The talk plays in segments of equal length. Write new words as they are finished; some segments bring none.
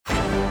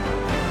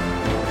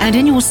And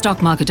in your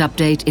stock market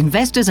update,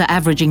 investors are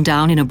averaging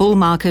down in a bull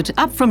market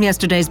up from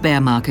yesterday's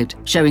bear market,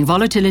 showing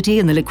volatility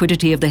in the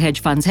liquidity of the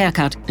hedge fund's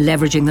haircut,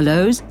 leveraging the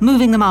lows,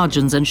 moving the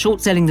margins and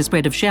short-selling the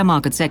spread of share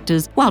market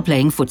sectors while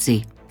playing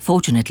footsie.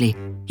 Fortunately,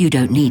 you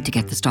don't need to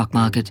get the stock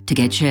market to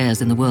get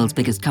shares in the world's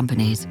biggest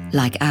companies,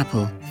 like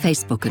Apple,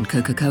 Facebook and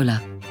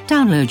Coca-Cola.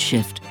 Download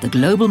Shift, the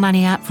global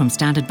money app from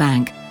Standard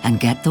Bank, and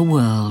get the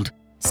world.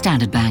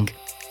 Standard Bank.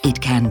 It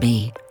can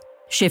be.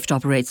 Shift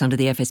operates under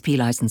the FSP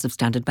license of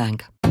Standard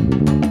Bank.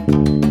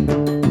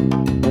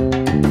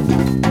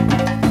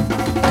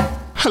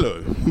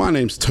 Hello, my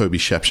name's Toby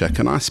Shapshak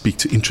and I speak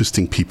to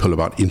interesting people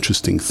about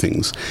interesting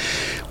things.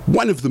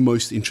 One of the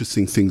most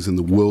interesting things in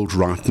the world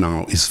right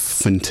now is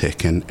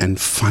fintech and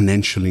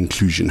financial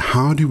inclusion.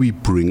 How do we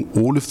bring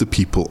all of the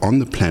people on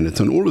the planet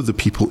and all of the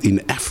people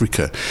in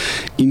Africa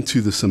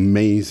into this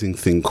amazing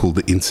thing called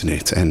the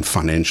internet and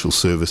financial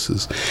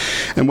services?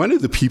 And one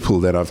of the people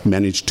that I've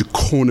managed to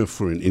corner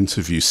for an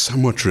interview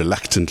somewhat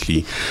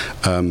reluctantly,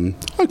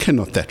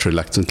 not that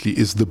reluctantly,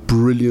 is the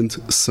brilliant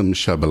Sim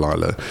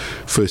Shabalala.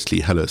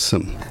 Firstly, hello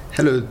Sim.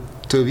 Hello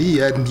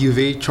Toby, and you're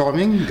very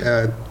charming.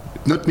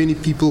 Not many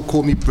people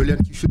call me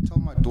brilliant. You should tell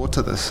my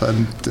daughter this.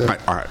 And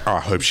I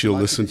hope she'll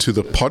listen to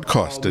the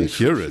podcast and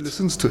hear it. She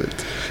listens to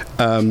it.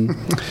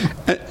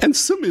 And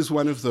Sim is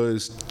one of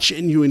those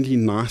genuinely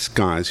nice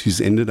guys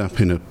who's ended up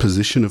in a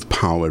position of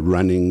power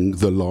running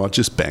the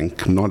largest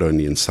bank, not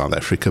only in South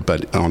Africa,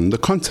 but on the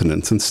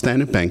continent. And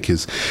Standard Bank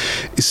is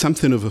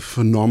something of a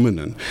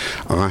phenomenon.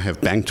 I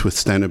have banked with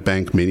Standard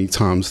Bank many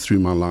times through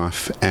my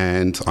life,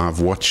 and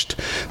I've watched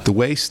the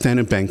way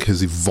Standard Bank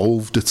has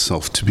evolved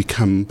itself to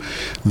become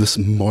this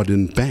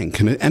modern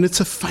bank. And it's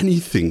a funny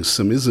thing,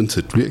 Sim, isn't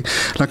it?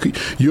 Like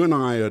you and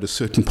I are at a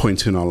certain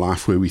point in our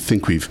life where we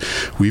think we've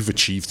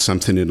achieved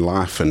something in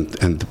life and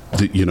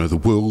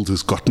the world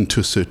has gotten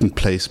to a certain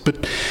place.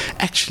 But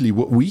actually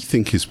what we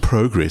think is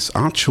progress,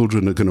 our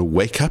children are going to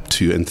wake up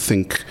to and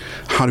think,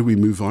 how do we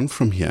move on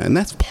from here? And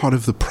that's part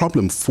of the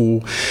problem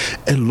for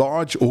a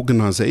large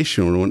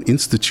organization or an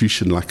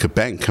institution like a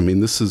bank. I mean,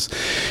 this is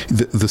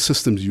the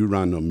systems you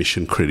run are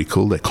mission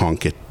critical. They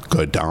can't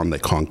go down, they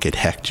can't get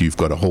hacked. You've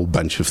got a whole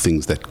bunch of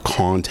things that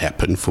can't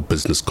happen for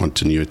business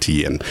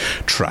continuity and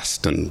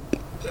trust and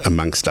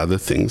amongst other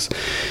things.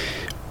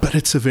 But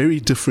it's a very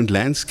different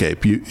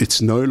landscape.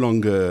 It's no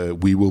longer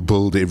we will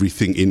build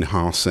everything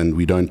in-house and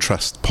we don't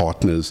trust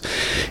partners.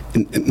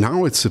 And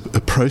now it's a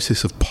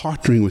process of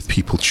partnering with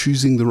people,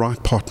 choosing the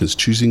right partners,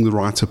 choosing the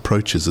right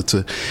approaches.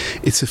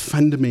 It's a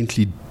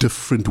fundamentally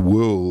different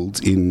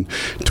world in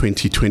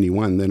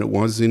 2021 than it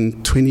was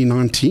in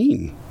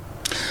 2019.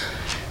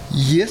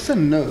 Yes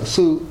and no.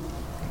 So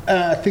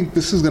I think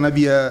this is going to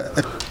be a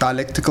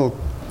dialectical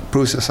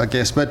process, I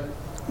guess. But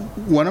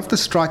one of the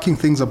striking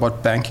things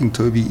about banking,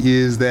 Toby,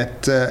 is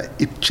that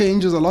it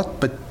changes a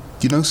lot, but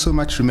so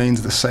much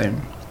remains the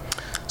same.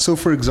 So,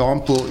 for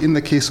example, in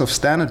the case of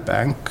Standard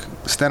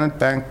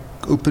Bank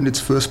opened its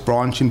first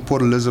branch in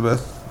Port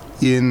Elizabeth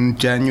in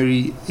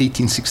January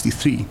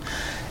 1863.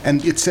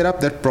 And it set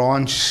up that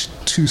branch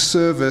to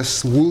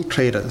service wool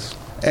traders.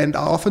 And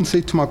I often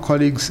say to my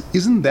colleagues,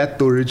 isn't that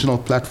the original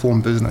platform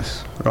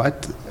business,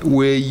 right?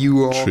 Where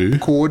you are True.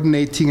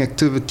 Coordinating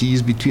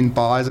activities between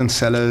buyers and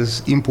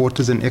sellers,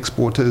 importers and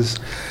exporters,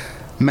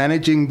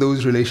 managing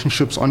those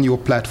relationships on your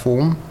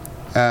platform,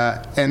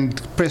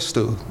 and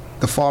presto,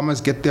 the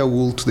farmers get their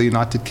wool to the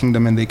United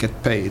Kingdom and they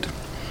get paid.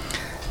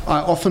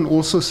 I often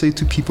also say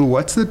to people,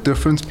 what's the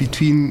difference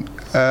between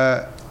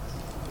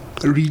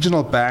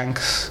regional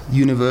banks,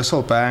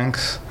 universal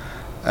banks,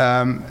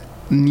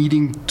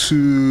 needing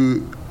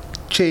to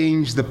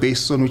change the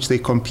basis on which they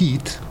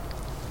compete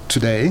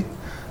today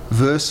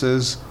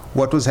versus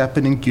what was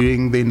happening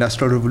during the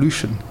Industrial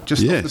Revolution,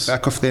 just off the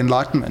back of the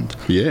Enlightenment.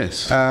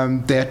 Yes.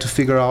 They had to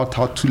figure out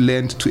how to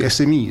lend to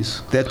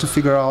SMEs. They had to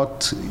figure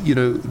out,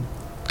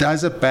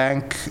 does a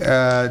bank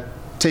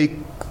take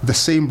the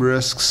same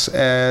risks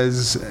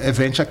as a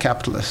venture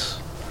capitalist?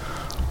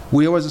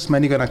 Where was this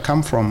money going to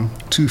come from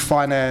to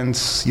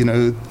finance,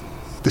 the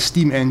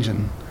steam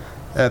engine,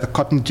 the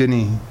cotton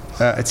ginny,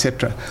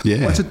 etc.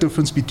 Yeah. What's the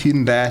difference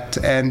between that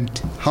and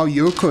how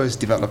Yoco has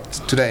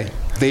developed today?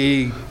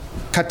 They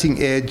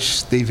cutting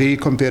edge, they're very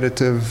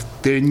competitive,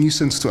 they're a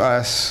nuisance to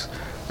us,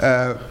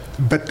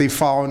 but they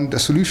found a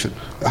solution.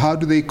 How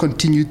do they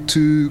continue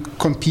to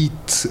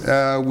compete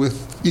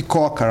with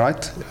iKhokha,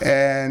 right?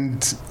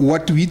 And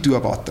what do we do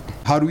about them?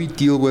 How do we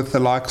deal with the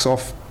likes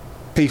of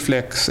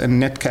Payflex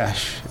and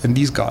Netcash and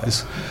these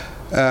guys?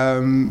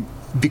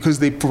 Because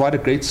they provide a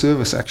great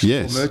service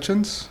actually for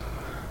merchants.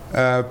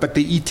 But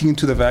they're eating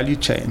into the value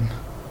chain.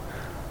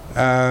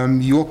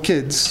 Your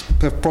kids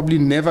have probably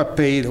never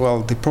paid,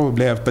 well, they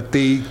probably have, but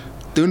they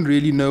don't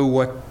really know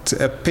what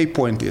a pay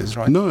point is,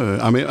 right? No,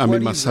 I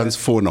mean, my son's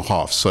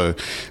 4.5,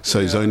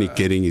 so he's only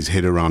getting his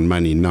head around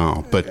money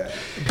now. But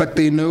they'll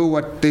probably know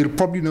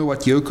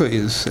what Yoco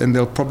is, and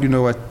they'll probably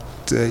know what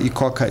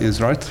iKhokha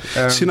is, right?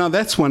 See, now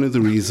that's one of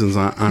the reasons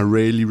I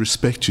really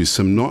respect you.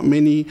 So not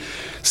many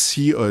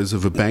CEOs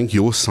of a bank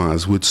your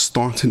size would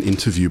start an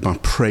interview by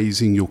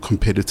praising your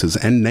competitors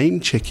and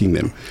name-checking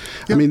them.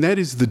 I mean, that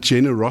is the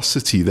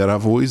generosity that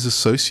I've always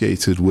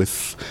associated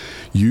with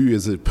you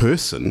as a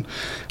person.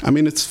 I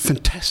mean, it's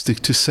fantastic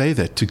to say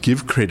that, to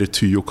give credit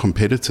to your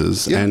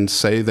competitors and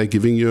say they're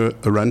giving you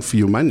a run for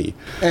your money.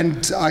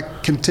 And I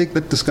can take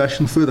that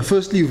discussion further.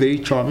 Firstly, you're very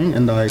charming,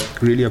 and I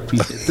really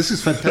appreciate it. This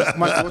is fantastic.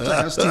 My daughter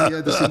has to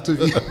hear this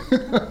interview.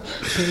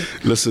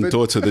 Listen,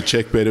 daughter, the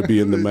check better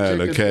be in the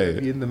mail, okay?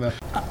 Be in the mail.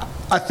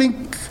 I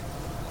think,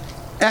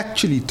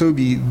 actually,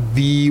 Toby,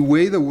 the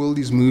way the world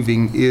is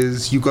moving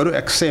is you got to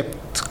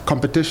accept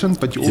competition,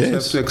 but you also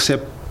have to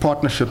accept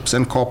partnerships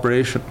and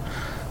cooperation.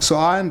 So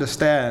I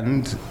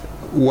understand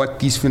what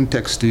these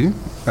fintechs do.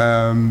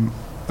 I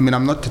mean,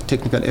 I'm not a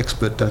technical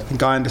expert. I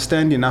think I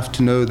understand enough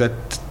to know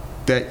that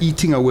they're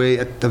eating away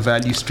at the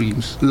value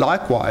streams.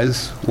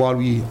 Likewise, while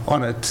we're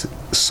on it,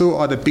 so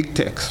are the big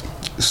techs.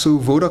 So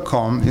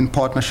Vodacom, in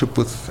partnership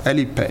with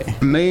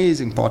Alipay,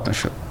 amazing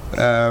partnership.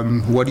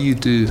 What do you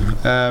do?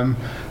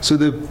 So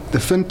the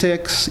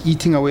fintechs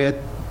eating away at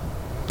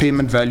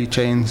payment value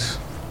chains.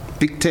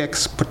 Big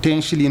techs,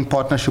 potentially in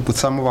partnership with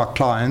some of our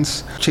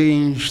clients,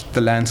 change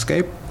the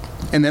landscape.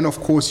 And then,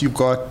 of course, you've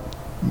got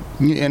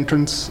new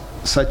entrants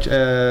such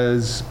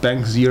as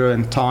Bank Zero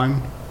and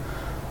Time,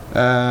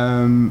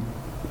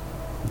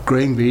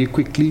 growing very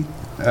quickly.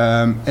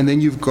 And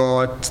then you've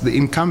got the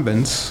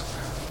incumbents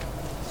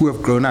who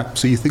have grown up.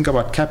 So you think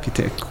about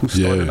Capitec, who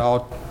started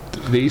out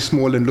very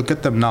small, and look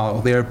at them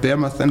now. They're a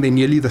behemoth, and they're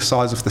nearly the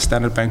size of the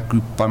Standard Bank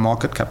Group by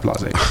market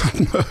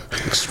capitalization.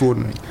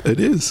 Extraordinary. It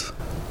is.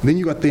 Then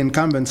you got the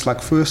incumbents like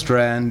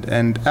FirstRand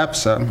and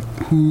Absa,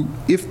 who,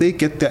 if they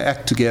get their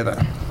act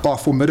together, are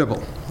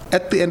formidable.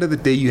 At the end of the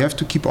day, you have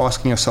to keep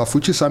asking yourself,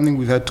 which is something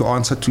we've had to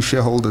answer to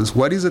shareholders,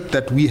 what is it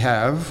that we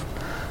have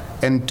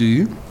and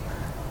do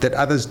that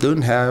others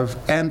don't have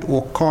and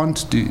or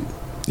can't do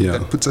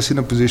that puts us in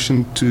a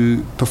position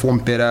to perform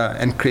better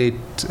and create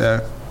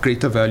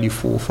greater value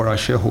for our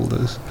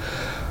shareholders?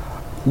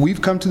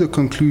 We've come to the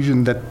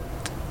conclusion that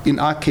in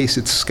our case,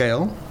 it's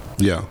scale.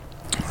 Yeah.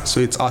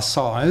 So it's our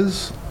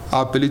size,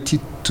 our ability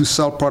to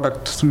sell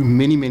product through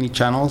many, many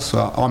channels, so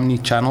our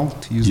omni-channel,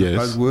 to use the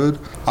buzzword,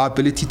 our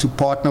ability to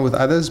partner with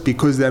others,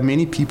 because there are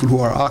many people who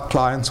are our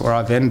clients or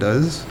our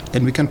vendors,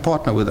 and we can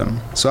partner with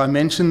them. So I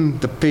mentioned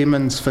the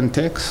payments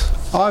fintechs.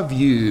 Our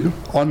view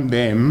on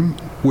them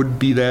would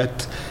be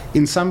that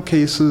in some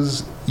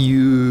cases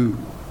you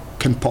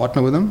can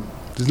partner with them.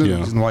 There's no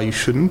reason why you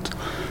shouldn't.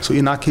 So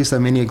in our case, there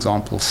are many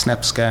examples: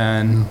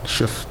 SnapScan,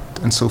 Shift,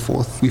 and so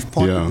forth. We've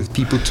partnered with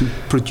people to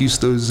produce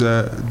those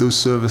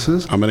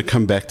services. I'm going to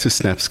come back to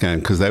SnapScan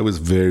because that was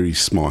very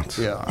smart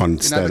on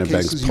Standard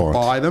Bank's part.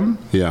 You buy them.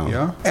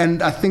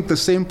 And I think the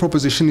same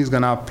proposition is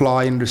going to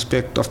apply in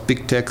respect of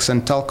big techs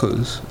and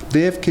telcos.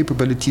 They have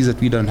capabilities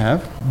that we don't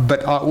have,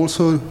 but I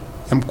also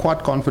am quite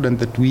confident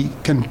that we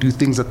can do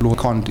things that law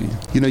can't do.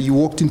 You know, you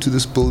walked into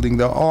this building,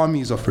 there are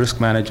armies of risk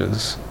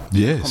managers,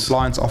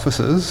 compliance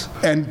officers,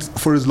 and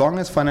for as long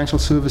as financial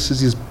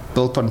services is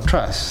built on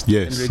trust,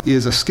 it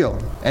is a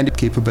skill and a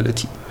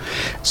capability.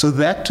 So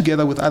that,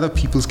 together with other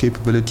people's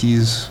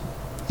capabilities,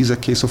 is a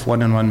case of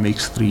 1 and 1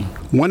 makes 3.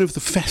 One of the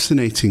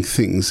fascinating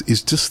things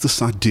is just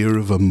this idea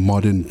of a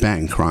modern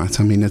bank, right?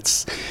 I mean,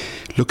 it's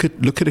look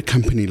at a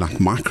company like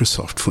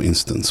Microsoft, for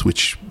instance,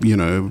 which, you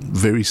know,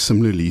 very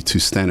similarly to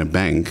Standard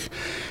Bank,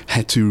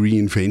 had to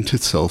reinvent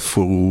itself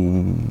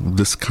for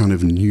this kind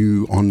of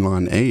new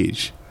online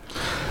age.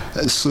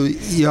 So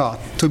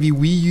Toby,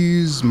 we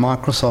use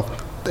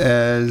Microsoft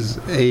as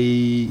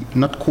a,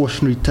 not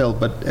cautionary tale,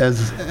 but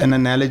as an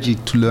analogy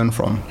to learn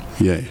from.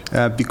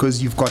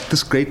 Because you've got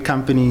this great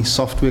company,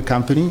 software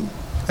company,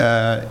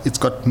 it's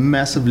got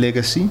massive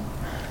legacy,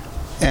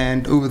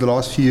 and over the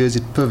last few years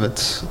it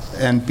pivots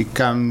and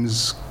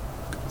becomes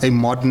a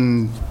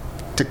modern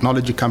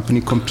technology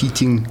company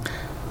competing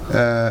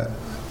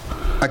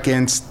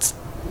against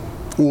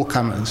all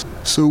comers.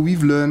 So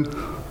we've learned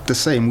the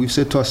same. We've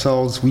said to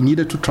ourselves, we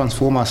needed to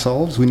transform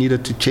ourselves, we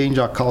needed to change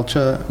our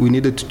culture, we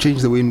needed to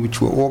change the way in which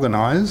we're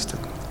organized,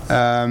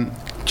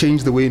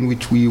 change the way in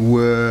which we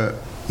were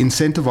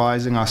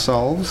incentivizing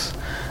ourselves,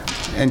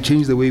 and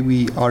change the way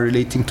we are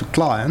relating to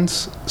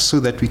clients so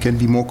that we can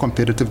be more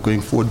competitive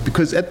going forward.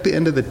 Because at the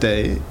end of the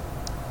day,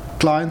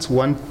 clients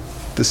want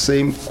the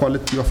same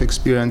quality of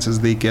experience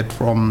as they get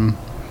from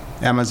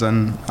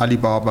Amazon,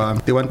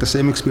 Alibaba. They want the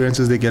same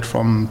experiences they get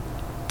from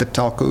the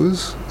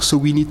telcos, so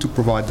we need to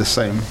provide the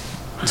same.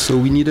 So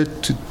we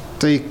needed to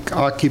take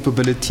our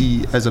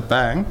capability as a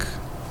bank,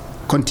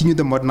 continue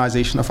the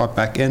modernization of our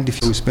back end.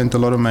 If we spent a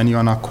lot of money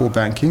on our core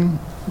banking,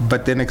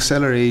 but then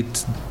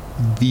accelerate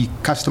the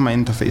customer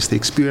interface, the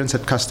experience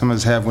that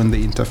customers have when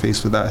they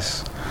interface with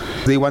us.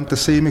 They want the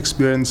same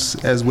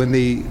experience as when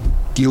they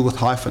deal with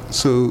Hyphen.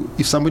 So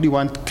if somebody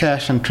wants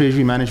cash and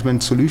treasury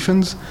management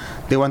solutions,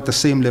 they want the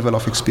same level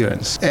of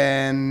experience.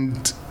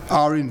 And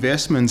our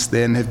investments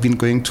then have been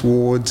going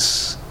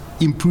towards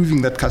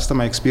improving that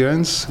customer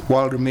experience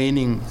while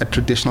remaining a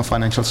traditional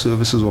financial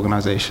services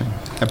organization,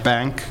 a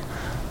bank,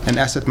 an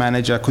asset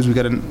manager, because we've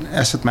got an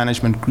asset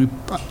management group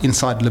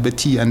inside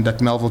Liberty and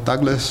at Melville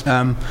Douglas,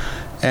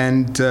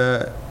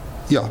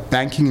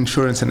 banking,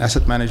 insurance, and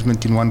asset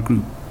management in one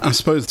group. I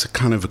suppose it's a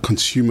kind of a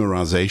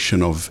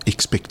consumerization of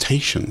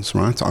expectations,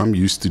 right? I'm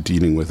used to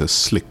dealing with a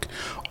slick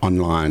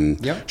online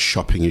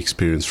shopping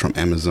experience from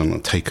Amazon or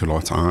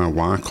Takealot.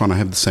 Why can't I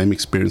have the same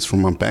experience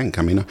from my bank?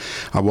 I mean,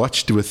 I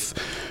watched with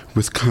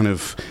kind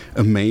of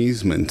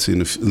amazement in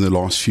the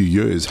last few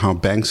years how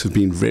banks have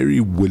been very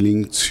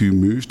willing to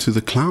move to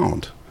the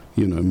cloud.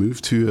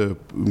 Move to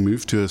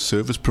a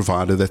service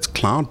provider that's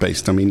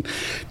cloud-based. I mean,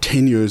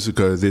 10 years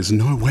ago, there's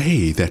no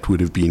way that would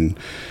have been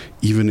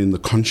even in the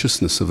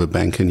consciousness of a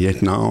bank, and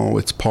yet now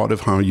it's part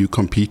of how you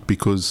compete,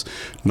 because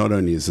not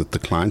only is it the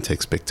client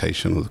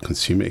expectation or the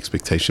consumer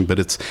expectation, but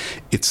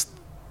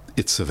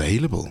it's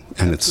available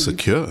and it's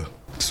secure.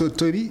 So,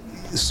 Toby,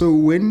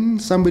 when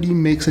somebody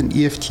makes an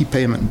EFT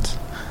payment,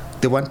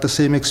 they want the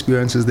same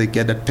experience as they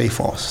get at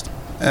PayFast,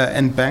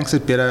 and banks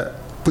had better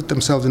put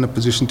themselves in a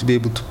position to be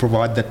able to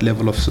provide that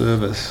level of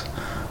service.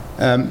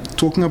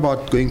 Talking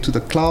about going to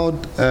the cloud,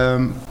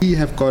 we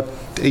have got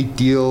a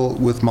deal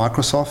with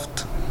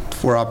Microsoft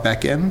for our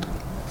back end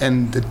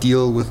and a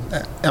deal with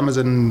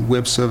Amazon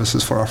Web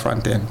Services for our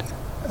front end.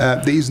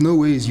 There is no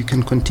ways you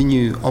can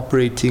continue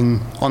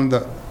operating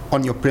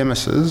on your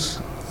premises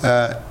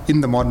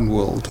in the modern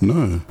world.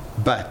 No.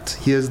 But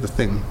here's the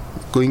thing,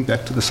 going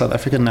back to the South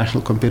African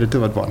national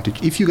competitive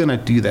advantage, if you're going to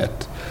do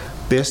that,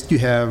 best you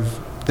have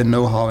the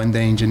know-how and the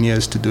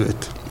engineers to do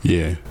it.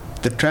 Yeah.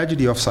 The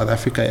tragedy of South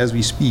Africa as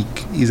we speak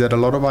is that a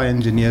lot of our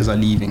engineers are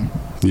leaving.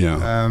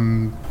 Yeah.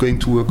 Going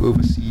to work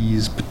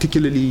overseas,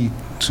 particularly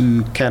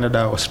to Canada,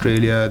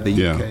 Australia, the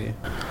UK.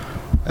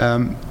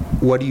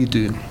 What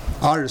do?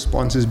 Our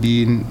response has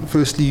been,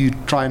 firstly, you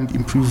try and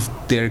improve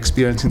their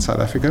experience in South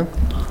Africa.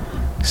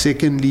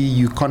 Secondly,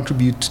 you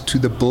contribute to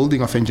the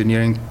building of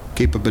engineering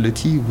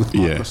capability with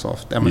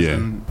Microsoft,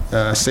 Amazon,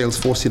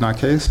 Salesforce in our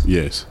case.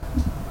 Yes.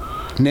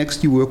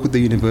 Next, you work with the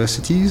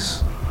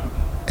universities,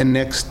 and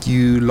next,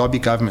 you lobby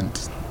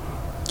government.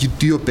 You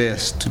do your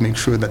best to make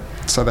sure that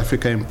South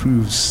Africa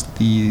improves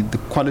the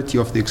quality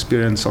of the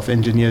experience of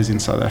engineers in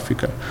South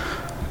Africa.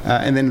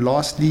 And then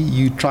lastly,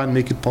 you try and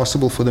make it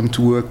possible for them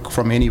to work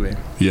from anywhere.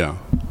 Yeah.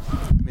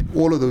 I mean,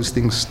 all of those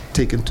things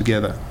taken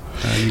together.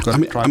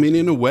 I mean,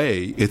 in a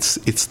way, it's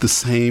the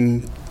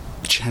same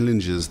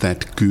challenges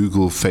that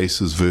Google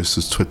faces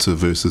versus Twitter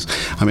versus,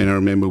 I mean, I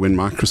remember when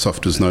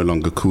Microsoft was no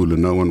longer cool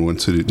and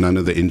none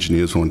of the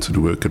engineers wanted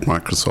to work at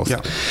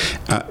Microsoft.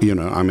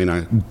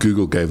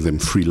 Google gave them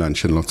free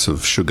lunch and lots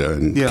of sugar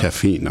and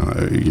caffeine.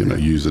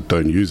 Use it,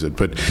 don't use it.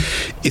 But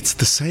it's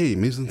the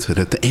same, isn't it?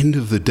 At the end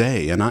of the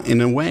day, and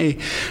in a way,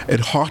 it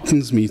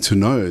heartens me to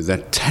know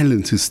that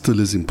talent is still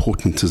as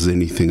important as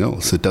anything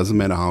else. It doesn't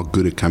matter how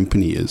good a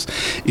company is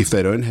if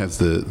they don't have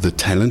the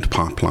talent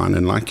pipeline.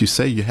 And like you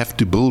say, you have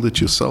to build it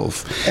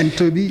yourself. And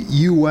Toby,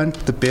 you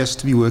want the best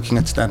to be working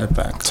at Standard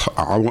Bank.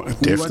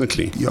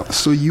 Definitely.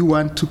 So you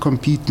want to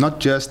compete not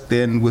just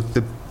then with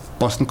the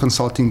Boston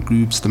Consulting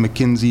Groups, the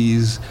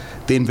McKinseys,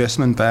 the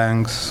investment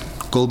banks,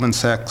 Goldman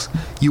Sachs.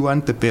 You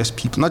want the best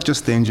people, not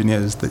just the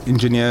engineers,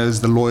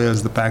 the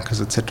lawyers, the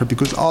bankers, etc.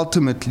 Because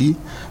ultimately,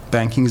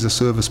 banking is a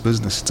service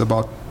business. It's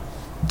about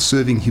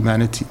serving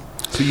humanity.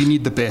 So you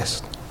need the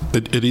best.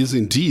 It is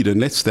indeed,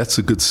 and that's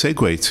a good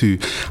segue to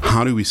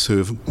how do we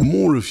serve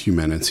more of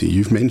humanity.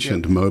 You've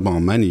mentioned mobile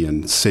money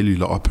and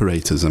cellular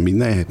operators. I mean,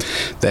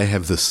 they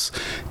have this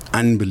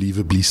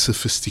unbelievably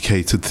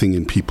sophisticated thing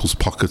in people's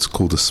pockets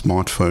called a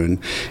smartphone.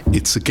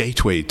 It's a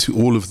gateway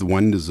to all of the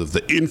wonders of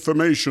the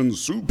information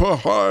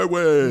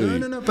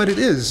superhighway. No, but it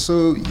is.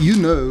 So you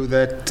know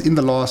that in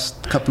the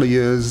last couple of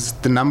years,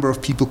 the number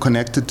of people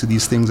connected to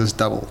these things has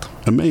doubled.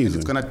 Amazing. And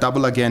it's going to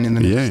double again in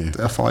the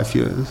next 5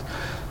 years.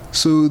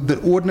 So the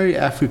ordinary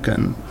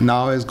African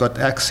now has got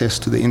access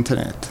to the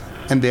internet,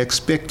 and they're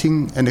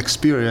expecting an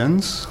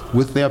experience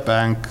with their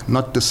bank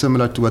not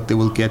dissimilar to what they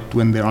will get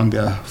when they're on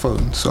their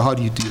phone. So how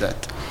do you do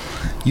that?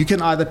 You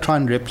can either try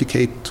and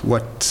replicate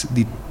what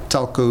the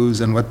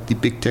telcos and what the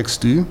big techs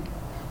do,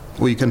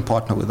 or you can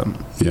partner with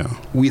them. Yeah.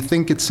 We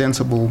think it's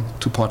sensible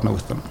to partner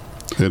with them.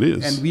 It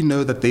is. And we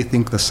know that they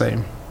think the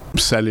same.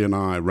 Sally and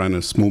I run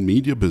a small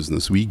media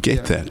business. We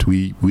get that.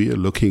 We are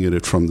looking at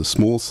it from the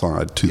small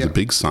side to the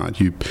big side.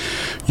 You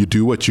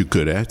do what you're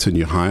good at, and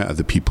you hire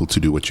other people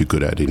to do what you're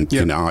good at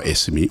in our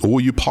SME,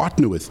 or you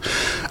partner with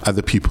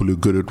other people who are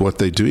good at what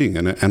they're doing.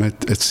 And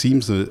it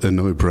seems a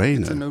no-brainer.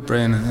 It's a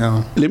no-brainer,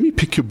 yeah. Let me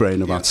pick your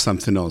brain about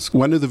something else.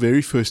 One of the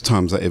very first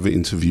times I ever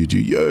interviewed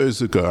you,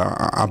 years ago,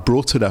 I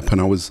brought it up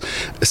and I was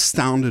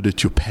astounded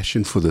at your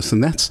passion for this.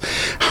 And that's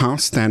how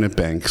Standard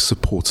Bank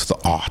supports the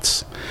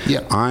arts.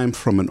 Yeah. I'm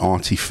from an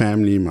arty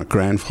family. My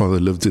grandfather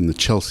lived in the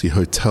Chelsea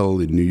Hotel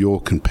in New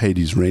York and paid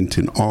his rent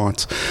in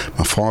art.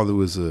 My father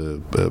was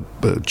a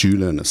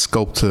jeweler and a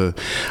sculptor.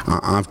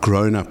 I've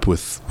grown up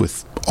with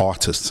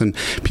artists, and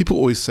people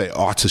always say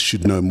artists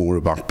should know more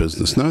about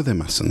business. No, they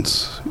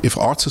mustn't. If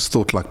artists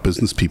thought like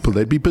business people,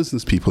 they'd be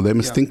business people. They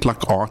must think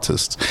like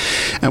artists.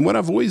 And what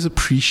I've always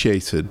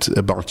appreciated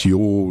about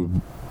your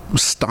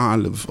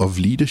style of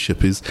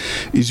leadership is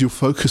your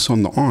focus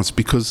on the arts,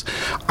 because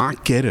I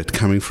get it,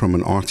 coming from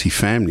an arty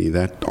family,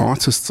 that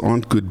artists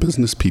aren't good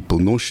business people,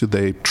 nor should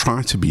they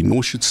try to be,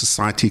 nor should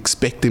society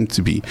expect them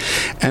to be.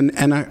 And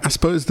I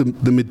suppose the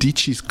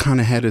Medicis kind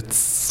of had it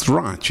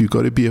right. You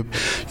got to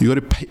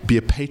be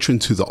a patron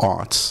to the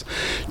arts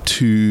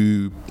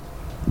to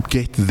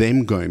get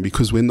them going,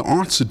 because when the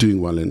arts are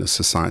doing well in a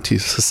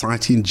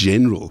society in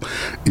general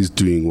is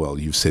doing well.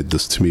 You've said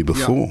this to me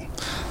before. Yeah.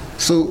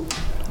 So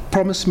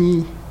promise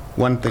me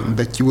one thing,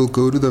 that you will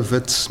go to the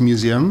Wits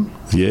Museum.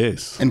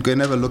 Yes. And go and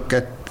have a look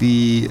at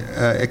the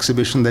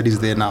exhibition that is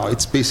there now.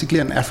 It's basically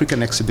an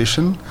African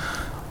exhibition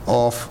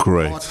of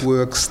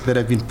artworks that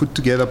have been put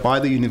together by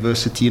the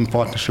university in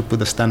partnership with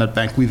the Standard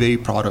Bank. We're very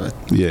proud of it.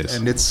 Yes.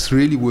 And it's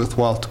really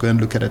worthwhile to go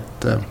and look at it.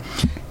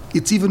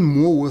 It's even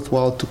more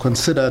worthwhile to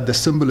consider the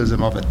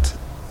symbolism of it.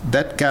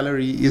 That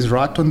gallery is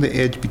right on the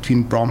edge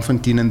between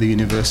Braamfontein and the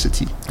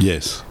university.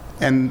 Yes.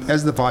 And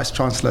as the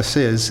Vice-Chancellor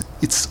says,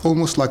 it's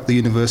almost like the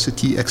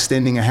university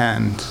extending a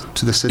hand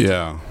to the city.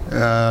 Yeah.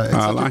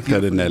 I like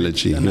that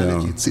analogy.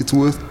 Yeah. It's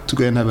worth to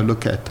go and have a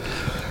look at.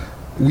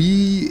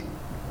 We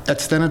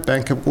at Standard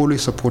Bank have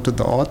always supported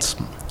the arts.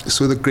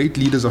 So the great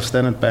leaders of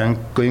Standard Bank,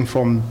 going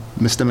from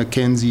Mr.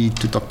 Mackenzie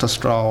to Dr.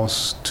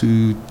 Strauss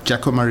to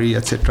Jacko Marie,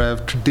 etc.,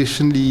 have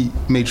traditionally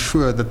made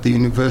sure that the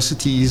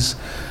universities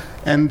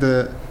and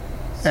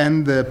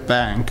the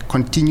bank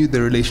continue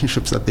the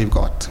relationships that they've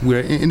got.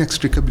 We're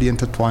inextricably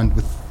intertwined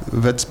with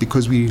Wits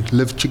because we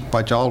live cheek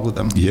by jowl with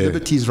them. Yeah.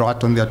 Liberty is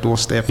right on their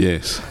doorstep,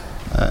 yes,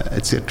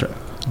 etc.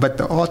 But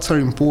the arts are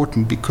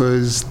important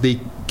because they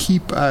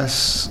keep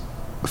us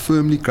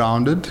firmly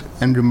grounded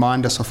and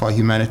remind us of our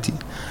humanity.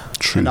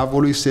 True. And I've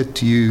always said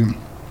to you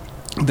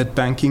that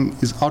banking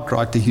is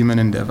outright a human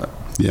endeavor.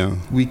 Yeah.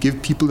 We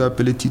give people the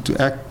ability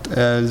to act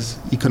as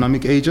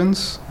economic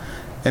agents,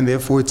 and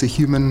therefore it's a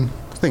human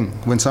thing.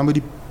 When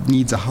somebody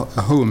needs a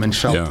home and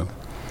shelter,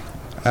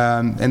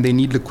 and they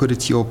need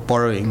liquidity or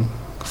borrowing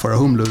for a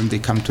home loan, they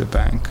come to a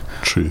bank.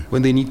 True.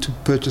 When they need to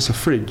purchase a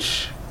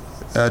fridge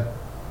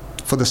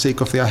for the sake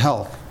of their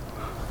health,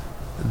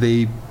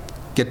 they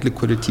get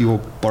liquidity or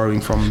borrowing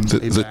from a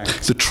bank.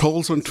 The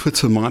trolls on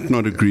Twitter might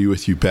not agree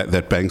with you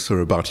that banks are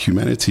about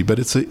humanity, but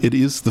it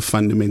is the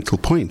fundamental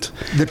point.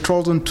 The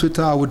trolls on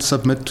Twitter, I would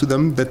submit to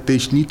them that they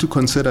need to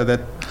consider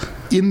that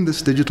in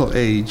this digital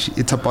age,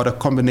 it's about a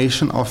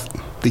combination of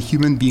the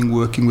human being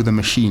working with a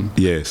machine.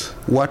 Yes.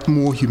 What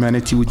more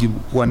humanity would you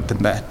want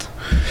than that?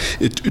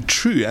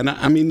 True. And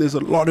I mean, there's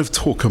a lot of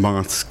talk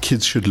about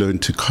kids should learn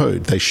to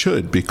code. They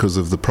should, because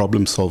of the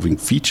problem-solving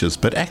features.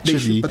 But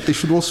actually... they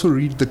should also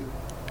read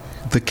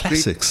the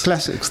classics.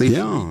 They should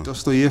read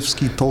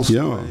Dostoevsky, Tolstoy.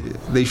 Yeah.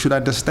 They should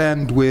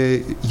understand where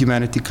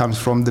humanity comes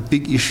from, the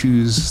big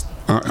issues.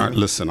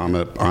 Listen,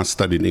 I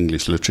studied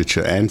English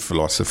literature and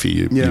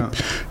philosophy.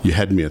 You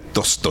had me at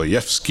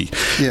Dostoevsky.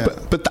 Yeah.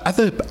 But the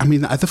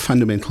other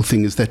fundamental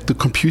thing is that the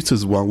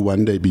computers will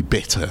one day be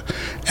better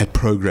at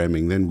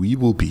programming than we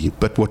will be.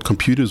 But what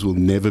computers will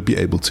never be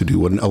able to do,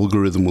 what an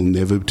algorithm will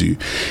never do,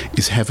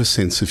 is have a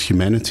sense of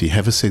humanity,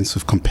 have a sense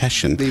of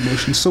compassion. The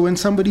emotions. So when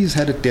somebody's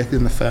had a death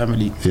in the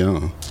family,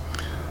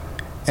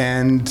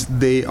 and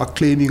they are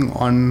claiming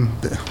on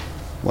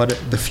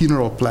the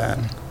funeral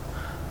plan,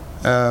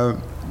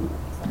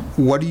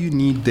 what do you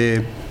need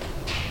there?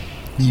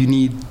 You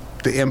need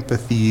the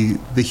empathy,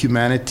 the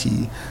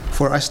humanity,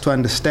 for us to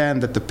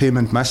understand that the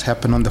payment must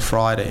happen on the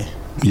Friday.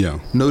 Yeah.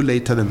 No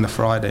later than the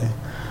Friday.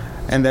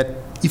 And that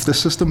if the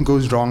system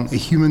goes wrong, a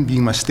human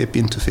being must step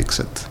in to fix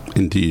it.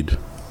 Indeed.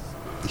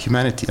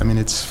 Humanity,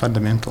 it's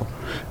fundamental.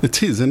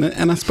 It is, and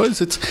I suppose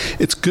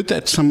it's good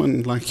that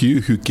someone like you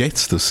who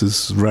gets this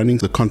is running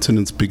the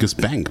continent's biggest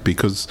bank,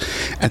 because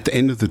at the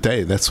end of the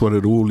day, that's what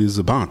it all is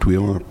about. We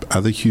are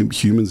other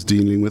humans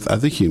dealing with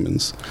other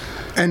humans.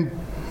 And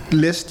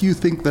lest you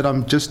think that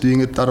I'm just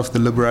doing it out of the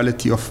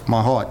liberality of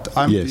my heart,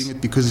 I'm doing it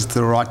because it's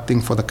the right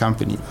thing for the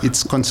company.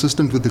 It's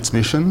consistent with its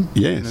mission.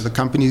 Yes. The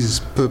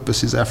company's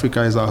purpose is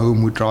Africa is our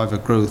home, we drive our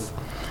growth.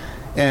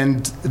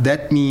 And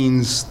that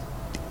means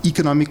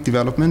economic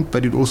development,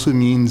 but it also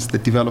means the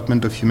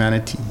development of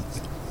humanity,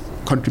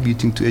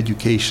 contributing to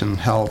education,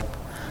 health,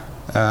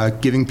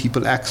 giving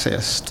people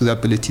access to the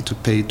ability to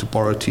pay, to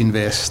borrow, to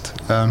invest,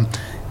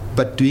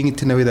 but doing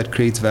it in a way that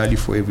creates value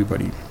for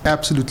everybody.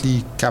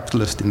 Absolutely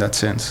capitalist in that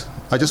sense.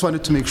 I just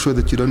wanted to make sure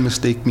that you don't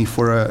mistake me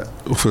for a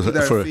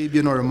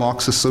Fabian or a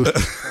Marxist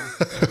socialist.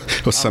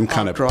 or some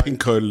kind of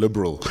pinko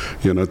liberal.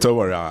 Don't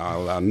worry,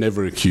 I'll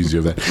never accuse you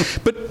of that.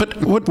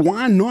 But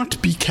why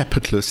not be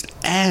capitalist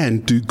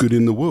and do good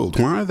in the world?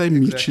 Why are they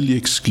mutually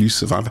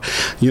exclusive? I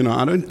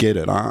don't get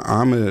it.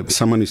 I'm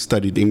someone who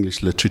studied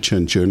English literature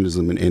and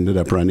journalism and ended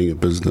up running a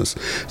business.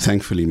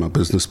 Thankfully, my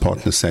business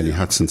partner, Sally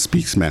Hudson,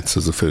 speaks maths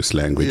as a first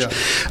language.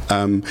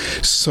 Yeah.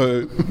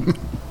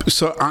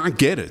 So I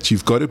get it.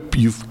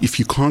 If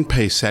you can't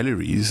pay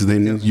salaries,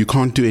 then you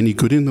can't do any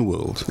good in the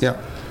world. Yeah.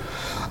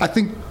 I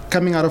think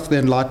coming out of the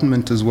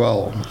Enlightenment as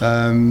well,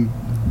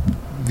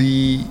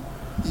 the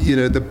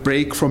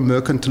break from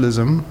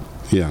mercantilism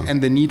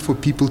and the need for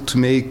people to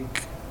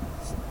make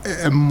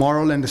a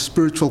moral and a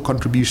spiritual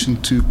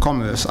contribution to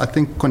commerce, I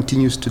think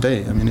continues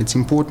today. I mean, it's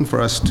important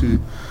for us to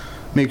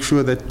make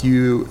sure that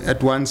you,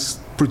 at once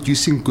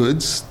producing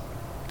goods,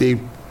 they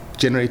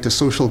generate a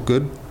social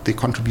good, they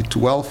contribute to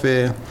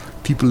welfare,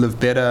 people live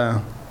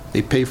better,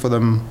 they pay for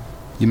them,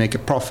 you make a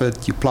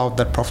profit, you plow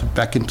that profit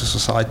back into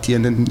society,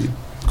 and then it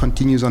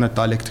continues on a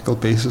dialectical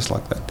basis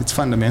like that. It's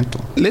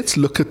fundamental. Let's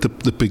look at the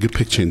bigger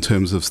picture in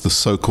terms of the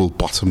so-called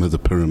bottom of the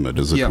pyramid,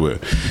 as it were.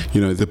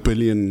 The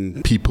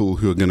billion people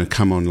who are going to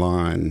come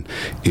online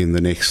in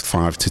the next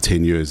 5 to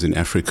 10 years in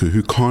Africa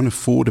who can't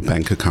afford a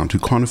bank account, who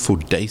can't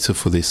afford data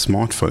for their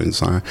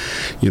smartphones.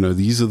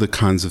 These are the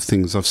kinds of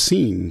things I've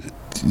seen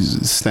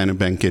Standard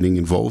Bank getting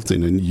involved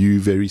in, and you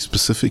very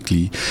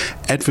specifically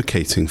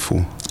advocating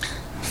for.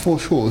 For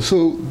sure.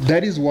 So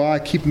that is why I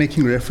keep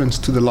making reference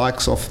to the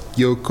likes of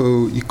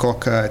Yoco,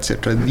 iKhokha,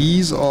 etc.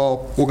 These are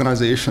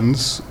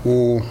organizations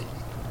or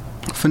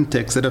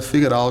fintechs that have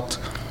figured out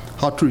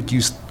how to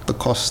reduce the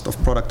cost of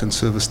product and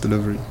service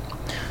delivery.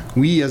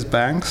 We as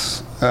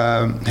banks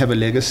have a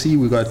legacy.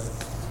 We've got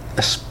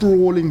a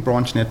sprawling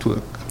branch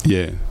network.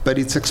 Yeah. But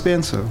it's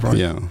expensive, right?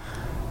 Yeah.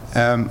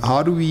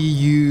 How do we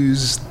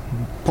use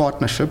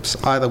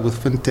partnerships, either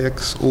with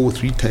fintechs or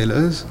with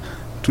retailers,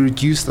 to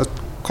reduce the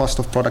cost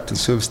of product and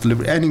service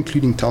delivery, and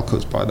including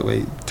telcos, by the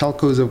way.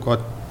 Telcos have got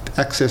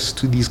access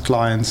to these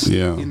clients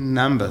in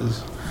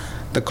numbers.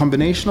 The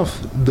combination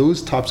of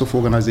those types of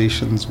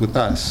organizations with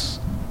us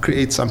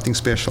creates something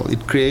special.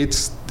 It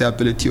creates the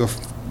ability of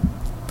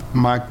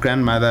my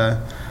grandmother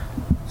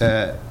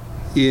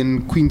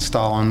in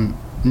Queenstown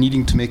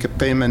needing to make a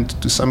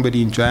payment to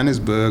somebody in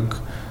Johannesburg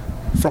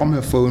from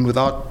her phone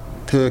without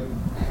her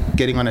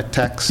getting on a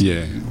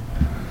taxi,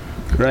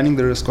 running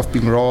the risk of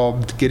being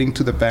robbed, getting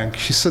to the bank.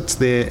 She sits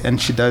there and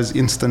she does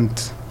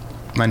instant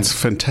money. It's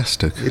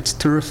fantastic. It's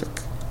terrific.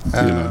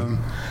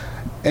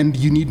 And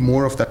you need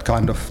more of that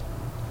kind of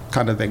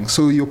thing.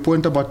 So your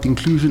point about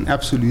inclusion,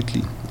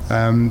 absolutely.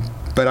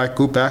 But I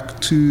go back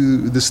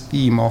to this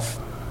theme of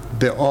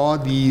there are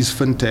these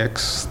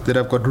fintechs that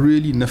have got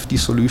really nifty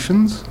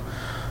solutions.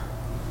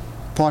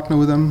 Partner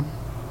with them,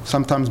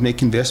 sometimes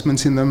make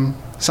investments in them,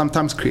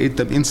 sometimes create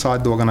them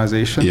inside the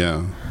organization.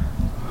 Yeah.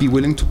 Be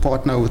willing to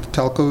partner with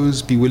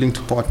telcos, be willing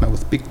to partner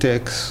with big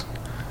techs,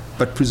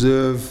 but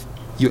preserve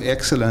your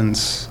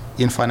excellence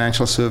in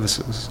financial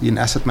services, in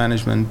asset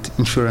management,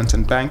 insurance,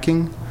 and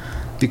banking,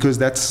 because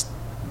that's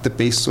the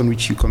basis on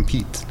which you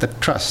compete, that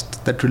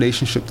trust, that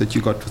relationship that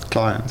you got with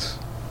clients.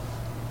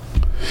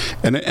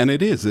 And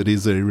it is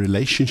a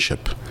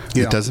relationship.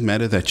 It doesn't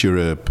matter that you're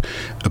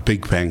a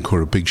big bank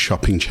or a big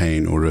shopping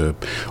chain or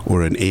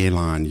an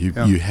airline.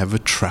 You have a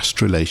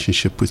trust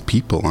relationship with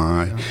people.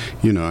 I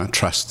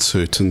trust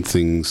certain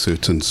things,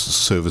 certain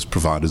service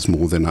providers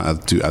more than I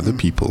do other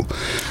people.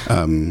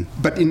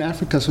 But in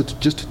Africa, so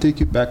just to take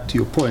you back to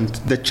your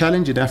point, the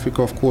challenge in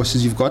Africa, of course,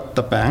 is you've got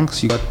the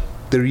banks, you've got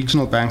the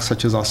regional banks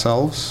such as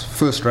ourselves,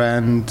 First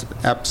Rand,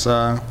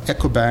 Absa,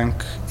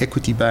 EcoBank,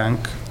 Equity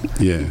Bank.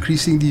 Yeah.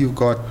 Increasingly, you've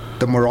got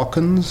the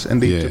Moroccans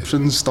and the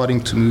Egyptians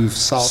starting to move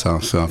south.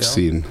 I've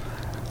seen.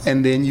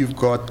 And then you've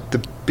got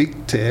the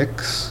big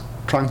techs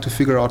trying to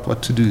figure out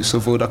what to do. So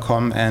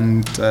Vodacom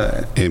and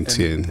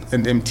MTN.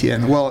 And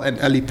MTN. Well, and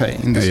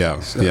Alipay in this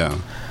case.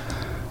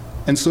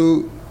 And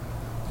so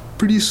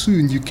pretty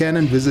soon you can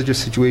envisage a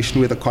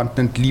situation where the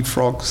continent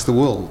leapfrogs the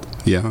world.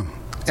 Yeah.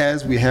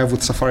 As we have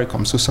with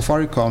Safaricom. So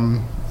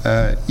Safaricom,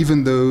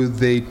 even though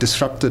they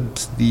disrupted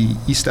the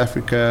East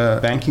Africa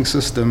banking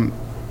system,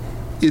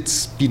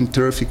 it's been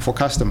terrific for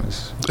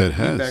customers. It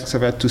has. Banks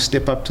have had to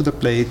step up to the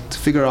plate,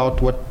 figure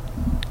out what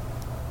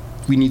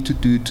we need to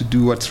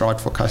do what's right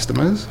for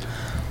customers,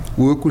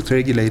 work with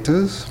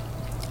regulators,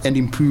 and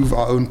improve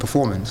our own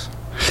performance.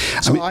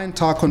 So our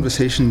entire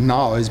conversation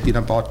now has been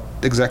about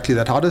exactly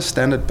that. How does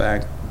Standard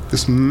Bank,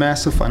 this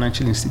massive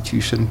financial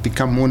institution,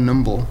 become more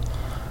nimble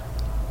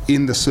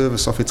in the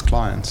service of its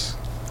clients,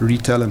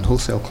 retail and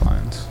wholesale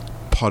clients?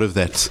 Part of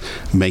that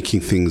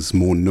making things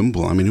more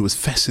nimble. I mean, it was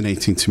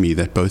fascinating to me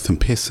that both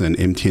M-Pesa and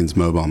MTN's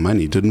mobile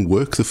money didn't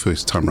work the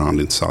first time around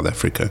in South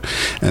Africa,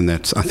 and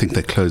that I think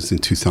they closed in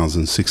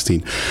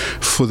 2016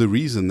 for the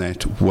reason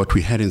that what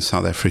we had in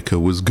South Africa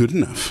was good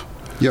enough.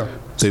 Yeah.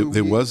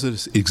 There was an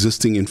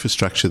existing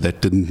infrastructure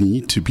that didn't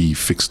need to be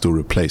fixed or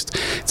replaced.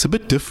 It's a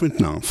bit different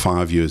now.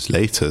 5 years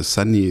later,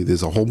 suddenly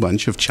there's a whole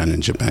bunch of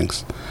challenger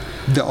banks.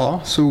 There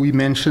are. So we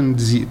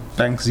mentioned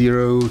Bank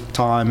Zero,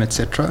 Time,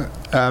 etc.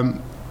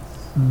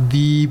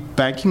 The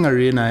banking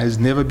arena has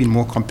never been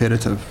more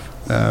competitive.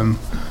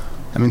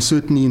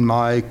 Certainly in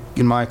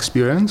my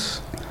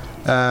experience,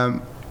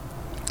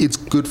 it's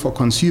good for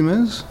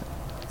consumers,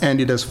 and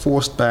it has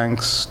forced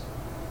banks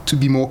to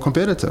be more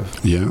competitive.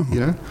 Yeah. You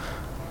know.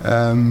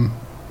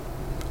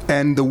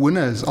 And the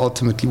winners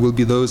ultimately will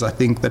be those, I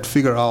think, that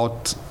figure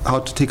out how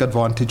to take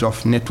advantage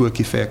of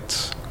network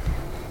effects,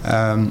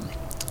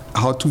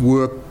 how to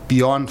work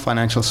beyond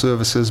financial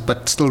services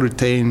but still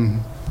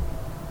retain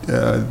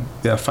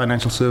their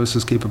financial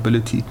services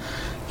capability.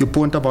 Your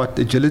point about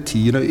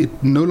agility,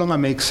 it no longer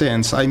makes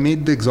sense. I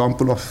made the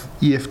example of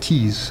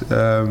EFTs,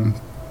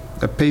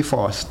 pay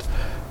fast.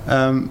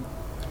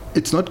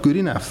 It's not good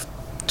enough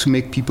to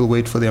make people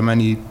wait for their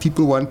money.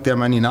 People want their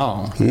money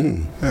now.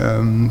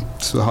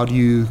 So how do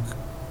you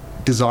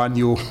design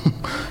your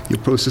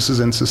processes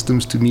and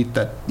systems to meet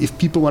that? If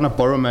people want to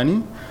borrow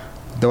money,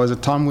 there was a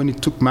time when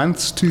it took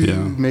months to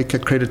make a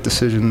credit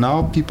decision.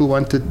 Now people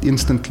want it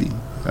instantly.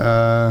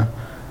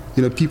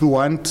 People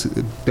want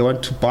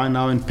to buy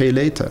now and pay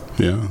later.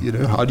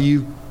 How do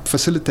you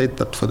facilitate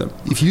that for them?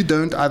 If you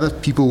don't, other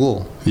people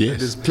will. Yes.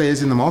 There's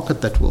players in the market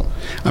that will.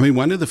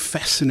 One of the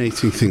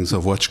fascinating things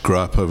I've watched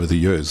grow up over the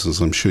years, as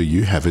I'm sure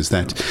you have, is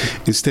that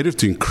instead of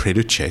doing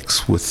credit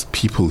checks with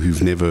people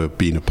who've never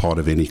been a part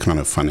of any kind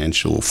of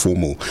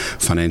formal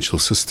financial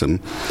system,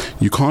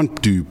 you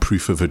can't do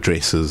proof of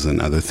addresses and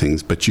other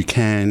things, but you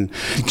can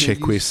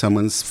check where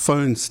someone's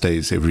phone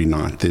stays every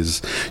night.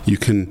 There's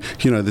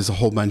a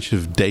whole bunch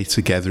of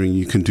data gathering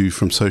you can do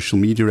from social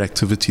media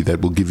activity that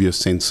will give you a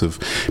sense of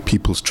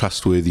people's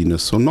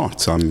trustworthiness or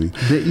not.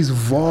 There is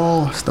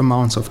vast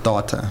amounts of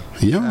data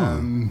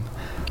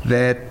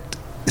that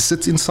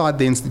sits inside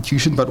the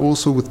institution, but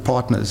also with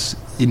partners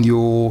in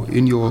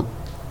your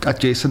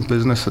adjacent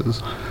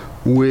businesses,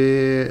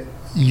 where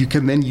you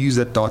can then use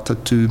that data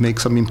to make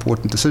some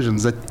important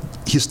decisions that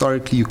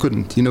historically you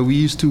couldn't. We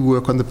used to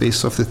work on the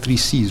basis of the 3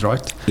 C's,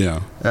 right?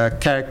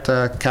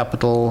 Character,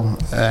 capital,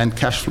 and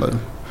cash flow,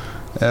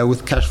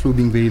 with cash flow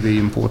being very, very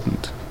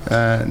important.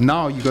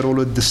 Now you got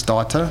all of this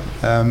data,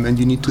 and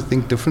you need to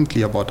think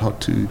differently about how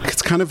to.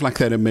 It's kind of like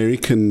that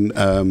American,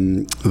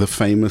 the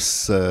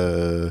famous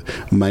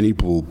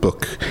Moneyball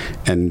book,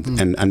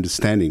 and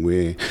Understanding,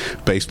 where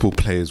baseball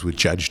players were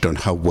judged on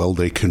how well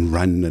they can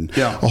run, and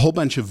a whole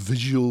bunch of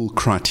visual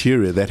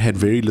criteria that had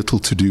very little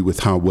to do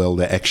with how well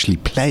they actually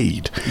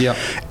played.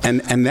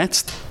 And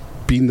that's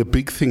been the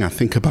big thing, I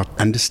think, about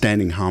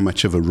understanding how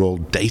much of a role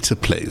data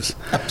plays.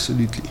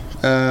 Absolutely.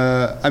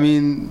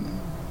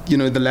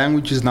 The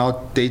language is now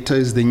data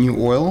is the new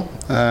oil.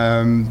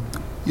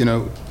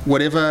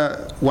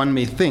 Whatever one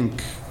may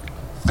think,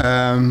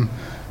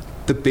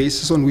 the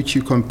basis on which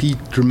you compete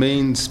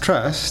remains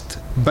trust,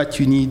 but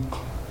you need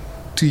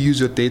to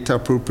use your data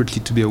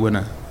appropriately to be a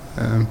winner.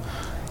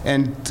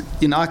 And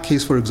in our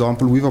case, for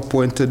example, we've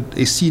appointed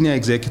a senior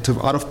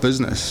executive out of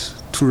business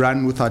to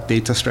run with our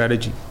data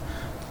strategy.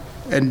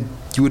 And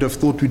you would have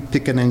thought we'd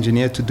pick an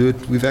engineer to do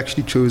it. We've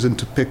actually chosen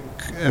to pick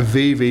a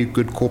very, very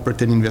good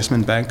corporate and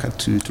investment banker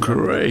to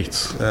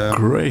Great.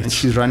 And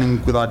she's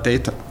running with our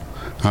data.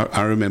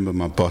 I remember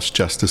my boss,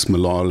 Justice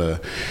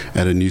Malala,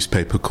 at a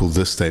newspaper called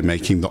This Day,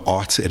 making the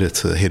arts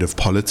editor head of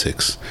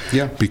politics,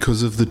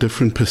 because of the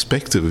different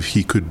perspective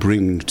he could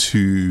bring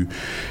to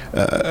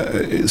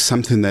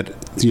something that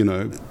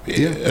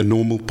a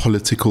normal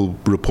political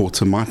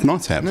reporter might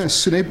not have. No,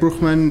 Sune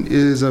Broekman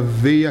is a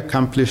very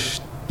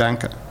accomplished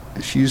banker.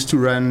 She used to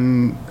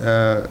run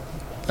a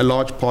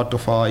large part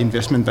of our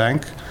investment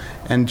bank,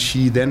 and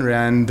she then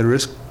ran the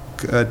risk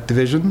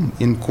division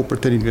in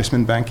corporate and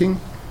investment banking.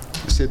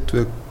 I said to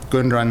her, go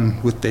and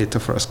run with data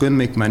for us, go and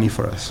make money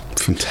for us.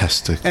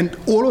 Fantastic. And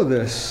all of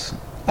this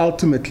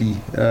ultimately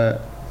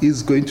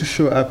is going to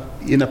show up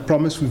in a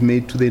promise we've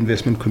made to the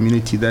investment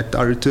community that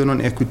our return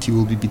on equity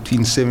will be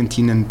between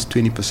 17 and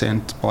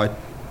 20% by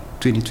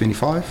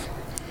 2025.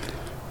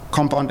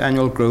 Compound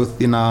annual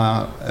growth in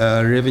our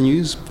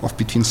revenues of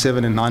between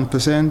 7 and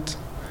 9%,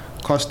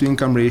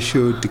 cost-to-income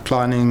ratio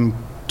declining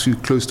to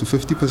close to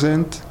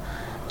 50%,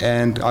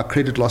 and our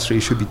credit loss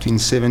ratio between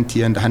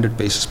 70 and 100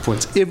 basis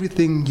points.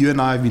 Everything you and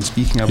I have been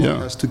speaking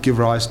about has to give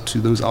rise to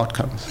those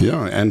outcomes.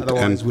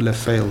 Otherwise we'll have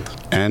failed.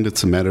 And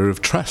it's a matter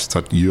of trust.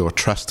 That you are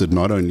trusted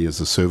not only as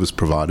a service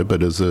provider,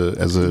 but as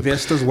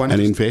an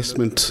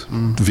investment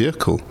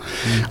vehicle.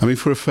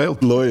 For a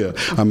failed lawyer,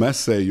 I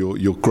must say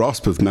your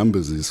grasp of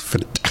numbers is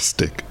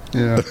fantastic.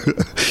 Yeah.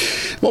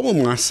 Well,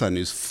 my son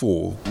is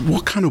 4.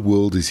 What kind of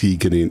world is he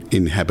going to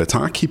inhabit?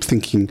 I keep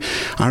thinking,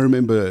 I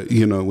remember,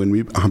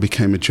 when I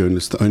became a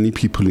journalist, the only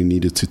people who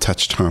needed to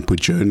touch type were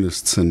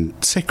journalists and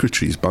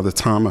secretaries. By the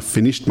time I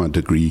finished my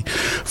degree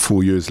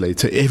 4 years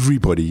later,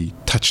 everybody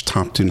touch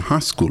typed in high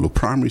school or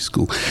primary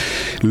school.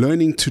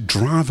 Learning to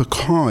drive a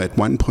car at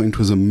one point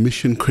was a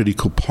mission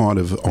critical part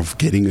of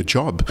getting a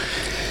job.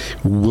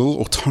 Will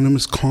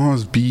autonomous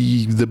cars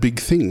be the big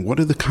thing? What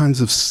are the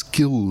kinds of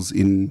skills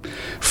in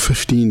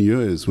 15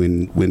 years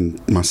when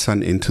my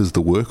son enters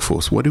the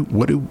workforce? What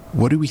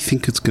do we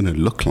think it's going to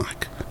look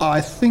like?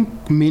 I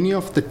think many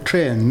of the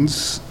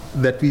trends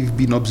that we've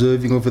been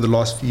observing over the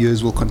last few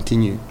years will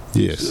continue.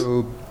 Yes.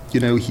 So,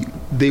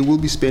 they will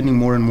be spending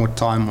more and more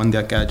time on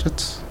their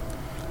gadgets.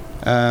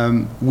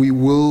 We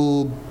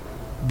will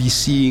be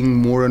seeing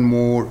more and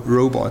more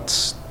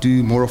robots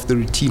do more of the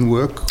routine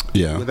work,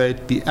 whether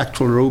it be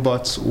actual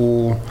robots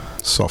or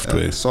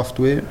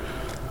software.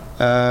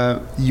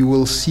 You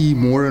will see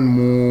more and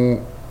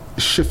more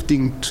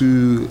shifting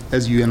to,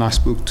 as you and I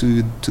spoke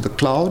to the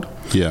cloud.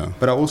 Yeah.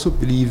 But I also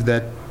believe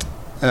that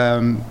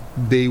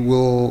they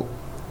will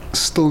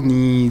still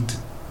need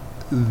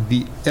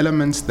the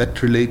elements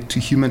that relate to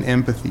human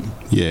empathy.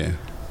 Yeah.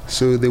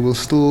 So it'll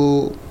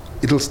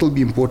still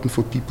be important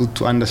for people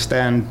to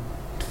understand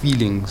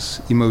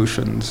feelings,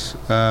 emotions,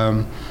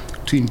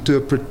 to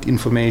interpret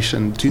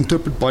information, to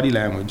interpret body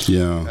language,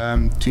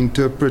 to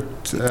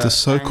interpret the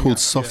so-called anger,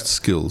 soft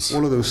skills.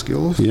 All of those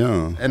skills.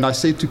 Yeah. And I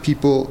say to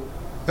people,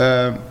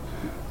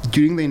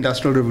 during the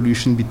Industrial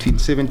Revolution between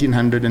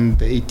 1700 and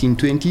the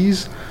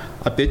 1820s,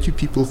 I bet you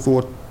people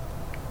thought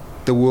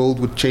the world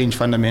would change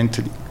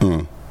fundamentally.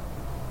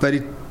 But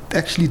it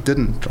actually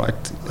didn't,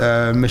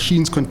 right?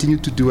 Machines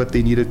continued to do what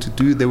they needed to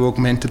do. They were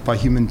augmented by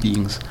human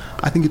beings.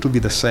 I think it will be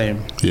the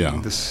same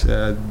in this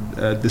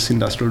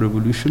Industrial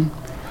Revolution.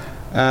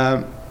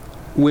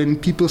 When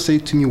people say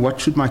to me, what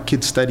should my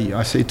kids study?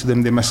 I say to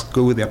them, they must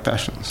go with their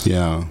passions.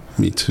 Yeah,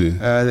 me too.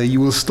 You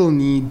will still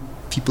need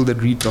people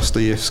that read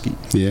Dostoevsky.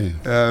 Yeah.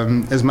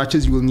 As much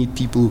as you will need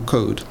people who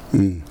code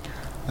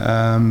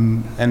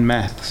and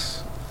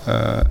maths,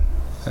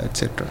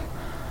 etc.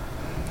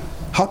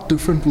 How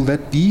different will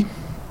that be?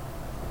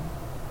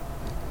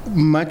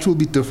 Much will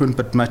be different,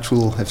 but much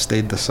will have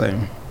stayed the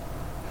same.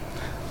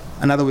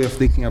 Another way of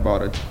thinking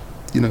about it,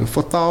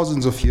 for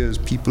thousands of years,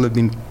 people have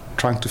been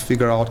trying to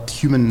figure out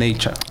human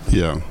nature.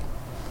 Yeah.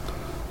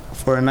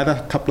 For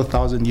another couple of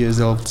thousand years,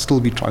 they'll still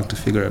be trying to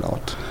figure it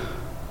out.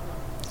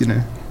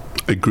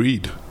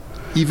 Agreed.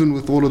 Even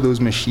with all of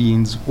those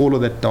machines, all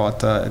of that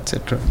data,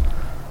 etc.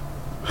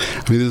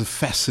 I mean, there's a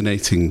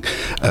fascinating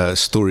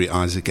story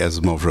Isaac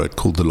Asimov wrote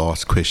called The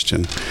Last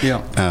Question.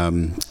 Yeah.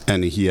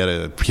 And he had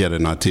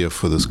an idea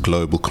for this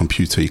global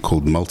computer he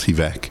called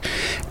Multivac.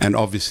 And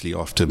obviously,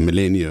 after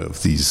millennia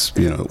of these,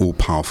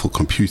 all-powerful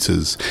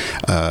computers,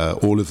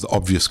 all of the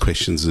obvious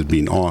questions had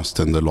been asked,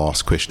 and the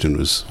last question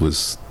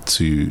was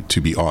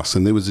to be asked.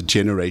 And there was a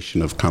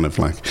generation of kind of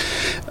like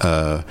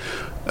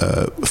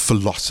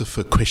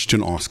philosopher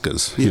question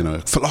askers,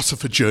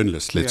 philosopher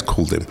journalists, let's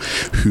call them,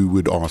 who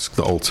would ask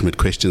the ultimate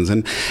questions.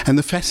 And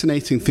the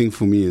fascinating thing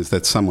for me is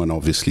that someone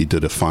obviously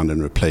did a find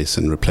and replace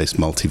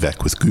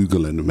Multivac with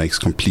Google, and it makes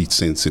complete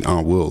sense in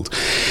our world.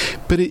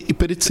 But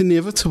it's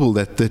inevitable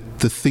that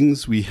the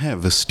things we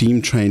have, a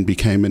steam train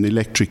became an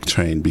electric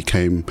train,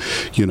 became,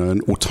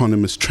 an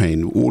autonomous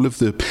train. All of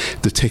the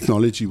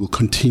technology will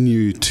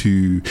continue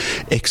to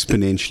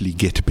exponentially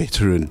get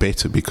better and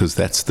better, because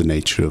that's the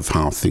nature of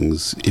how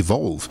things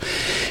evolve.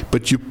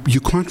 But you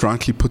quite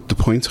rightly put the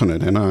point on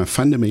it, and I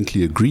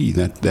fundamentally agree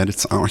that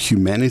it's our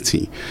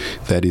humanity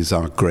that is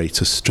our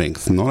greatest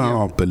strength, not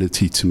our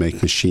ability to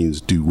make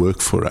machines do work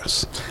for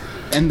us.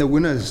 And the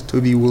winners,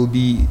 Toby, will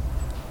be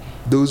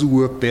those who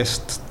work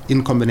best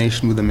in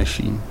combination with a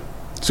machine.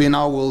 So in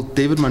our world,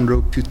 David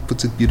Monroe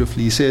puts it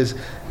beautifully. He says,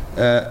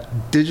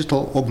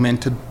 digital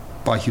augmented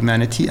by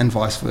humanity and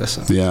vice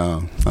versa.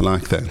 Yeah, I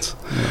like that.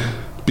 Yeah.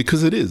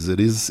 Because it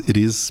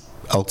is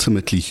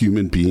ultimately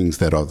human beings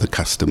that are the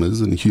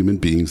customers, and human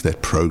beings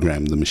that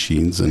program the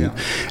machines,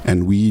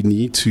 and we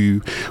need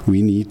to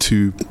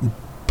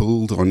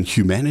build on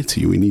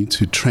humanity. We need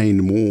to train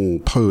more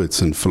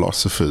poets and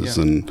philosophers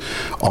and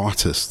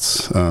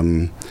artists.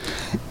 And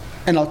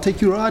I'll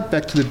take you right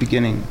back to the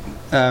beginning.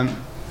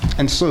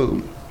 And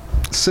so,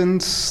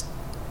 since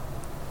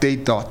day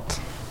dot,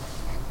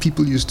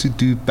 people used to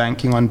do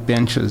banking on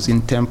benches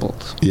in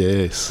temples.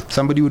 Yes.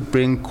 Somebody would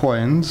bring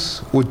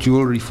coins or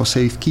jewelry for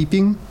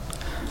safekeeping.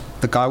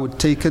 The guy would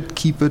take it,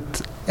 keep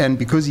it, and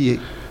because he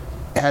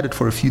had it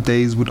for a few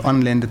days, would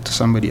unlend it to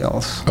somebody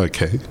else.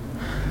 Okay.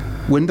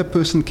 When the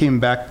person came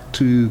back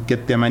to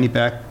get their money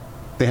back,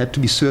 they had to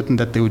be certain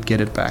that they would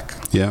get it back.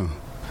 Yeah.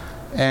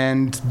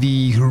 And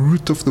the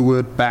root of the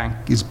word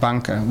bank is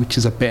banca, which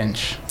is a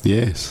bench.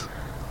 Yes.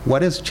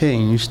 What has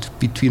changed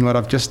between what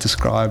I've just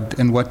described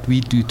and what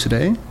we do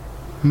today?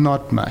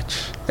 Not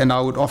much. And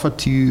I would offer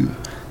to you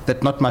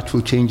that not much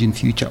will change in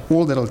future.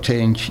 All that will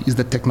change is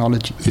the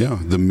technology. Yeah,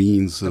 the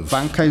means The of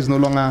banker is no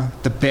longer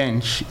the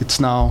bench, it's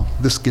now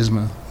this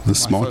gizmo. the My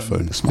smartphone.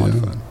 phone, the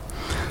smartphone.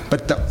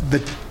 But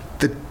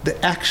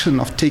the action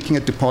of taking a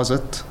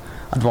deposit,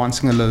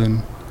 advancing a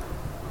loan,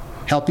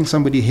 helping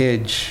somebody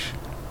hedge.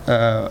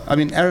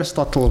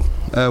 Aristotle,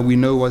 we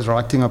know, was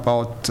writing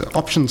about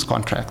options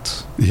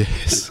contracts.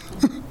 Yes.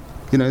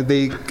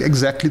 They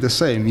exactly the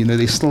same.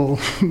 They still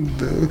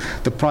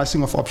the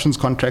pricing of options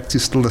contracts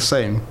is still the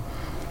same.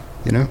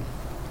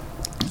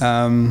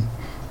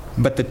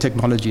 But the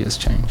technology has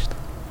changed.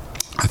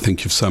 I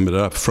think you've summed it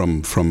up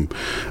from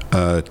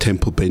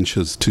temple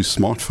benches to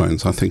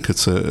smartphones. I think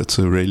it's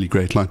a really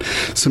great line.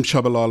 Sim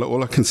Shabalala,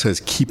 all I can say is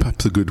keep up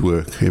the good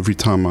work. Every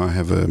time I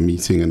have a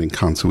meeting, an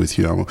encounter with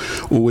you, I will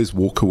always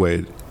walk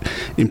away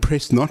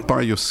impressed not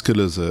by your skill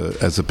as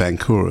a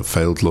banker or a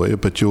failed lawyer,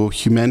 but your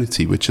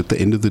humanity, which at the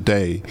end of the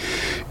day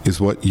is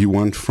what you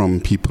want from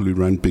people who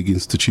run big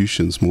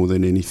institutions more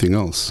than anything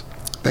else.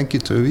 Thank you,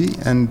 Toby,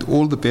 and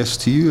all the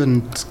best to you,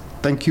 and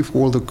thank you for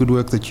all the good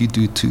work that you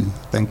do too.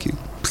 Thank you.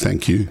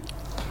 Thank you.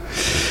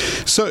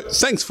 So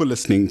thanks for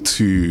listening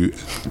to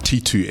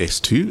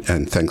T2S2,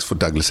 and thanks for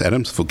Douglas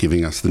Adams for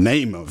giving us the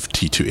name of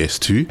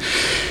T2S2.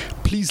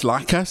 Please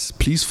like us,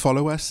 please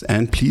follow us,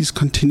 and please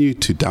continue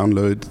to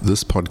download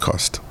this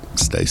podcast.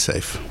 Stay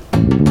safe.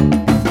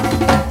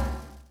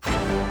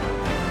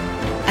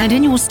 And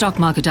in your stock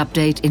market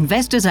update,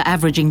 investors are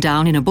averaging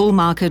down in a bull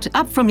market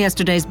up from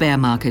yesterday's bear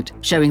market,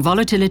 showing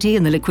volatility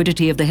in the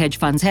liquidity of the hedge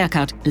fund's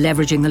haircut,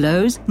 leveraging the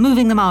lows,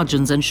 moving the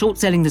margins and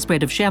short-selling the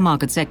spread of share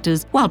market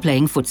sectors while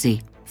playing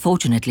footsie.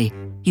 Fortunately,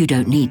 you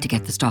don't need to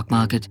get the stock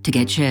market to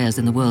get shares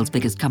in the world's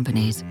biggest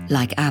companies,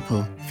 like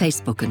Apple,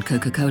 Facebook and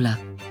Coca-Cola.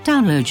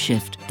 Download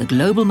Shift, the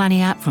global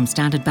money app from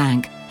Standard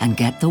Bank, and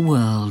get the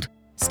world.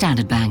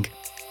 Standard Bank.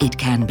 It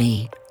can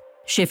be.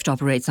 Shift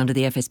operates under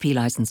the FSP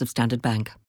license of Standard Bank.